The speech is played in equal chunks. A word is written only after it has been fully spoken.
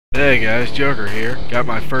Hey guys, Joker here. Got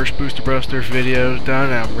my first Booster Busters video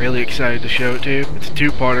done and I'm really excited to show it to you. It's a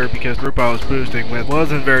two-parter because the group I was boosting with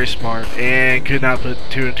wasn't very smart and could not put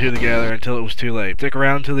two and two together until it was too late. Stick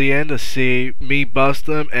around to the end to see me bust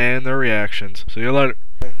them and their reactions. See you later.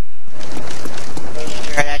 That's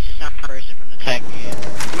just not a person from the tech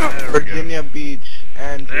unit. Virginia Beach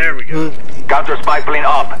and there we go. Counter spy plane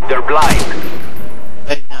up. They're blind.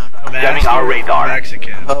 Lay down. Jamming our radar.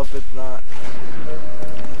 Mexican. I hope it's not.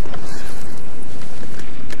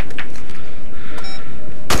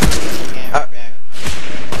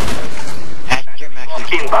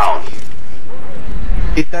 Inbound.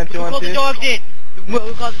 He sent you Who one called the too? dogs in?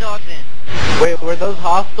 Who called the dogs in? Wait, were those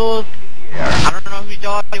hostiles? I don't know whose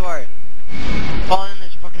dogs they were. Falling in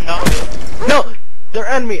this fucking dog. No! They're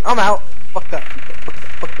enemy! I'm out! Fuck that.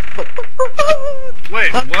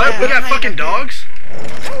 Wait, what? We got fucking dogs?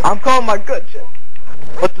 I'm calling my good shit.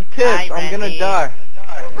 What's the tip? Hi, I'm gonna Randy. die.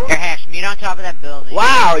 Here, Hacks, meet on top of that building.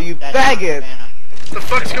 Wow, you That's faggot! What the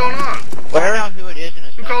fuck's going on? Where? Find out who it is in a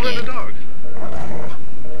Who called in the dog?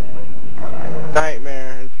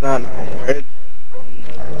 Nightmare. It's not nightmare. It's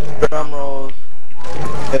drumrolls.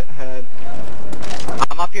 Hit head.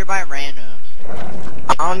 I'm up here by randoms.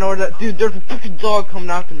 I don't know where that. Dude, there's a fucking dog coming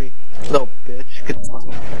after me. Little bitch.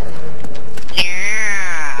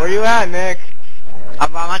 Yeah. Where you at, Nick?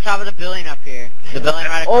 I'm on top of the building up here. The building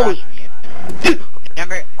right across from you. Dude,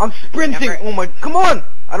 Remember? I'm sprinting. Remember- Oh my. Come on!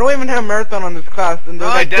 I don't even have a marathon on this class, and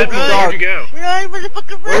there's like Deadpool, 50 where'd dogs. you go? Run,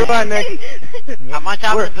 motherfucker, run! Where you at, Nick? I'm on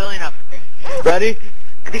top Where? of the building up here. Ready?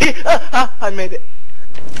 I made it.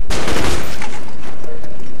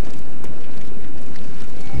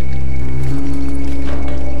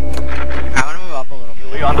 I wanna move up a little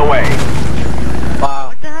bit. We on the way. Wow.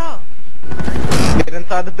 What the hell? Get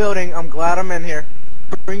inside the building. I'm glad I'm in here.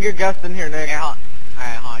 Bring your guest in here, Nick. Here, hold on.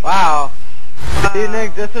 Alright, hold on. Wow. See,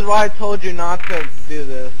 Nick, this is why I told you not to do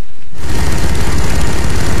this.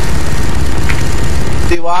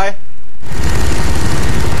 See why?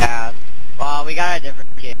 Yeah. Well, we got a different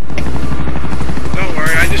kid. Don't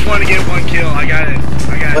worry, I just want to get one kill. I got it.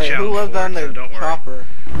 Wait, challenge who was for on it, the so don't worry. chopper?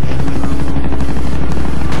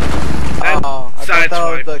 That Oh, I thought that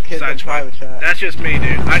was the kids in private chat. That's just me,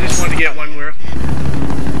 dude. I just wanted to get one where...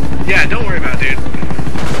 Yeah, don't worry about it, dude.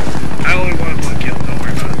 I only wanted one kill. Don't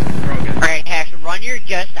worry about it. We're all good. Alright, Hacks, run your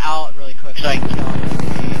guest out really quick so I can kill him.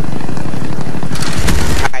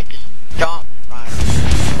 Alright, just don't run.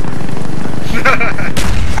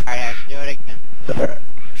 Alright, Hacks, do it again.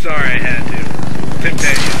 Sorry, I had to.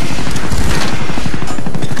 Temptation.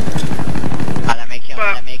 Oh, that may kill me,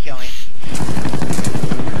 that may kill me.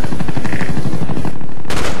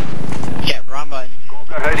 Shit, wrong button.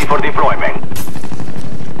 Ready for deployment.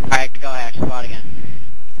 Alright, go Hacks, spot again.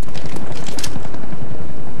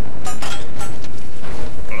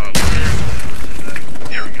 Hold on.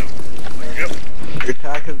 There we go. Yep. Your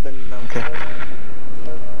attack has been... Okay.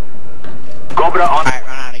 Cobra on. Alright,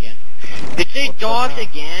 run out again. Did they What the dogs hell?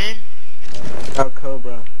 again? Oh,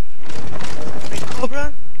 Cobra.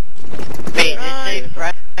 Cobra? Wait, did they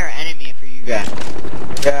friend or enemy for you guys?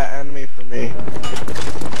 Yeah, enemy for me.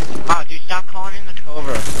 Oh, dude, stop calling in the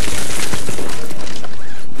Cobra.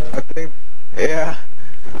 I think... Yeah.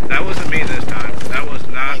 That wasn't me this time. That was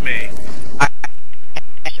not me. Run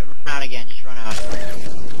out again, just run out.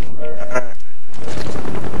 Alright.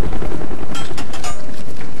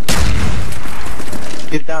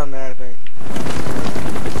 He's down there, I think.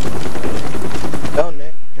 Oh,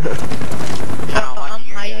 Nick. I'm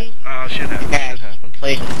hiding. Oh, shit happened. Okay, Shit happened.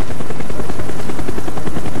 please.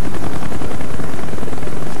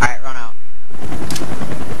 Alright, run out.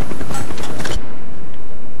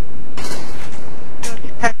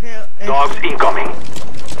 Dogs incoming.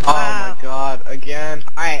 Oh my god, again.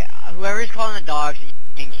 Alright, whoever's calling the dogs, you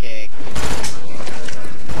can kick.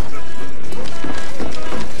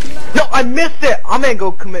 No, I missed it! I'm gonna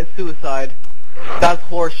go commit suicide. That's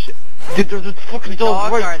horseshit. Dude, there's a fucking Whose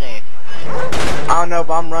dog dogs are they? I don't know,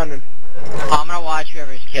 but I'm running. Oh, I'm gonna watch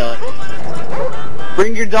whoever's killed.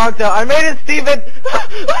 Bring your dogs out. I made it, Steven!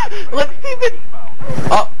 Look, Steven!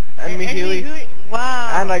 Oh, enemy Healy.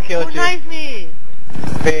 Wow. And I killed you. knifed me?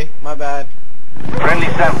 Me, my bad. Friendly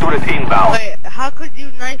SAM turret inbound. Wait, how could you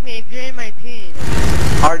knife me if you're in my team?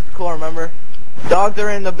 Hardcore, remember? Dogs are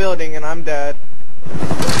in the building and I'm dead.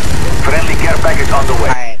 Friendly care package on the way.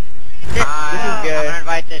 Alright. This is I'm gay. gonna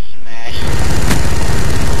invite this smash.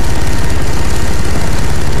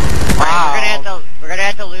 Wow. Alright, we're gonna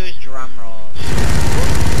have to lose drum rolls.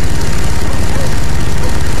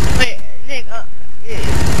 Wait, Nick,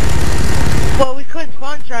 well, we couldn't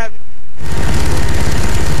spawn trap.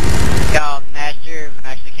 Yo, Mast3r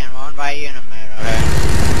M3xIcan, I'll invite you in a minute, alright?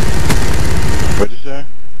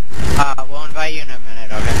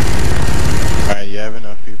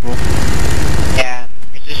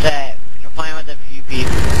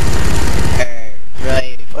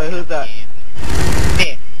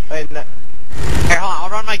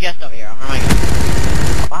 my guest over here. I'm my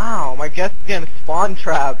guest. Wow, my guest is getting spawn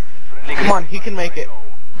trapped. Come on, he can make it.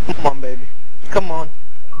 Come on, baby. Come on.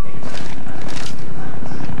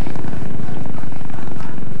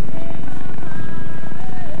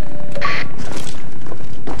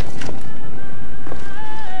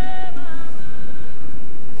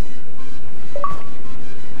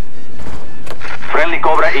 Friendly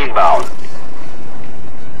Cobra inbound.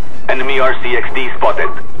 Enemy RCXD spotted.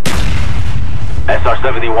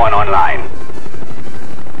 SR-71 online.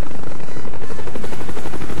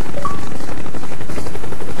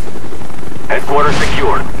 Headquarters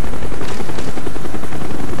secured.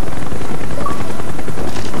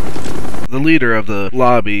 The leader of the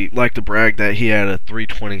lobby liked to brag that he had a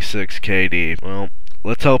 326 KD. Well,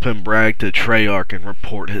 let's help him brag to Treyarch and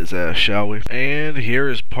report his ass, shall we? And here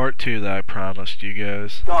is part 2 that I promised you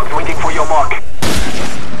guys. Dogs waiting for your mark.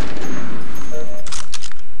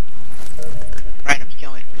 Randoms,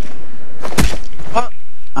 kill me. Oh,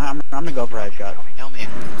 I'm gonna go for a headshot. Kill me.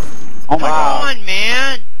 Oh my god. Come on,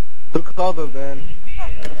 man. who called us in?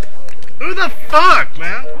 Who the fuck,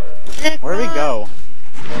 man? Where do we go?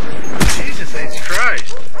 Jesus H.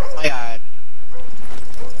 Christ. Oh my god.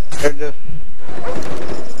 They're just...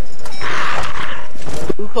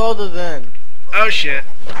 Who called us in? Oh shit.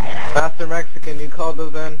 Master Mexican, you called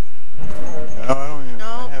us in? No, I don't even. No.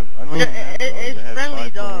 I don't even have dogs. It's I have friendly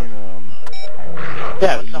dog.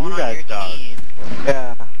 Yeah, Someone you on guys your dogs. team.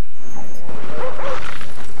 Yeah.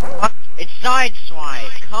 What? It's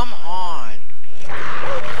Sideswipe. Come on.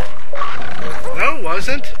 No, it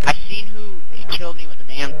wasn't. I seen who he killed me with the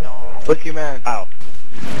damn dog. Wiki man, Ow.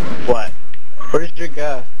 What? where's your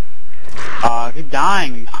guest? Keep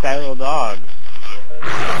dying, these fat little dogs.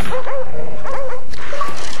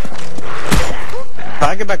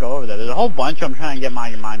 Try to get back over there. There's a whole bunch of them trying to get my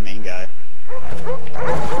main guy.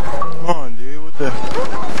 Come on, dude. What the?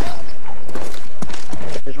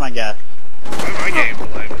 Here's my guess. My game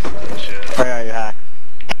delay was bullshit. Where are you, Hack?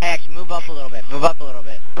 Hex, move up a little bit. Move up a little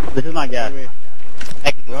bit. This is my guess.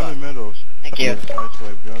 Hex, move up. middle. Thank you. You're on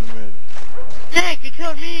the middle. Hex, you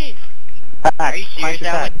killed me. Hack, Are you serious?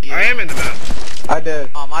 That was you. I am in the middle. I did.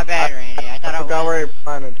 Oh, my bad, Randy. I thought I I forgot was... where he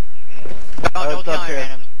planted. Don't It's kill up me, here.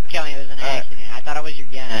 random. Kill me. It was an accident. I thought I was your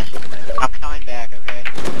guess. I'm coming back, okay?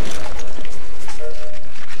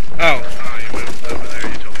 Oh, you moved over there.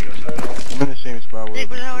 You told me to go to the middle. I'm in the same spot Nick,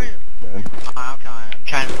 where the hell are you? Oh, I'm coming. I'm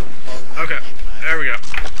trying to... Okay, there we go.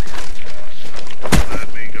 Let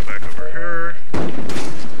me go back over here.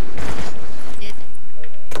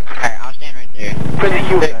 Alright, I'll stand right there. Friendly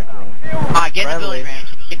unit. Get in the building,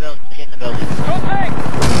 Randy. Get in the building.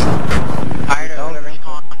 Tired of whoever's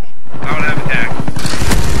calling. I don't have attack.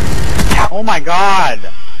 Oh my god!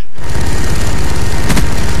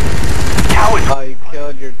 Coward. Oh, you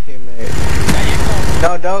killed your teammate.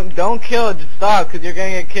 No, don't kill. Just stop, because you're gonna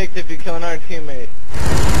get kicked if you kill another teammate.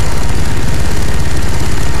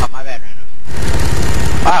 Oh, my bad, random.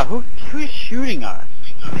 Wow, who's shooting us?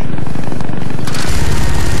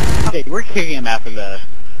 Okay, we're kicking him after this.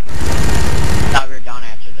 Thought we were done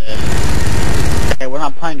after this. Hey, we're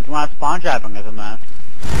not spawn trapping us, man.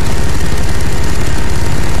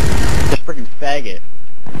 This freaking faggot.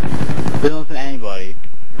 Doesn't listen to anybody.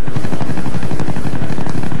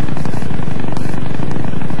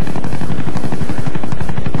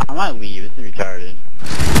 I might leave, this is retarded.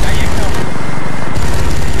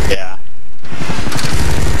 Yeah.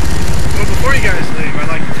 Well, before you guys leave, I'd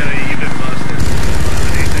like to tell you you've been busted.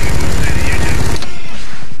 Anything you want to say to YouTube?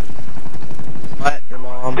 What? Your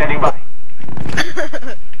mom. Standing by.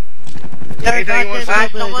 Anything you want to say?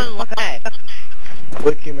 Someone left.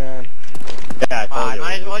 Wiki man. Yeah, I I told you.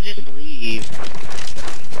 might as well just leave.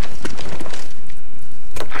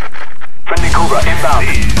 Friendly Cobra inbound.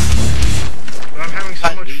 Jeez. I'm having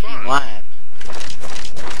so much fun. Left.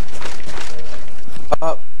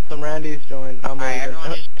 Oh, some Randy's joined. I'm Alright, leaving.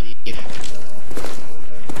 everyone just leave.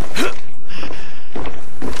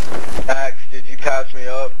 Max, did you pass me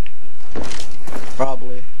up?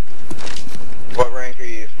 Probably. What rank are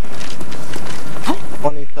you?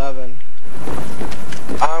 27.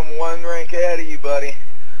 I'm one rank ahead of you, buddy.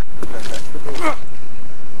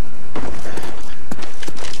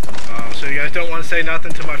 So you guys don't want to say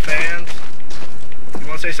nothing to my fans? You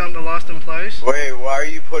want to say something to Lost in Place? Wait, why are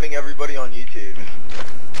you putting everybody on YouTube?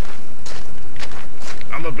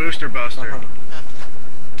 I'm a booster buster.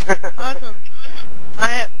 Awesome.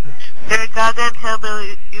 You're a goddamn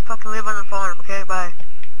hillbilly. You fucking live on a farm, okay? Bye.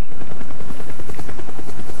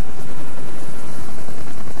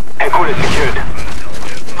 Headquarters secured.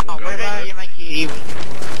 Oh, where did I get my key?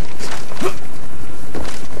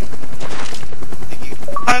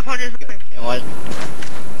 500. It was.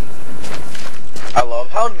 I love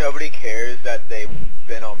how nobody cares that they've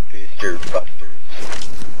been on Booster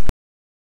Busters.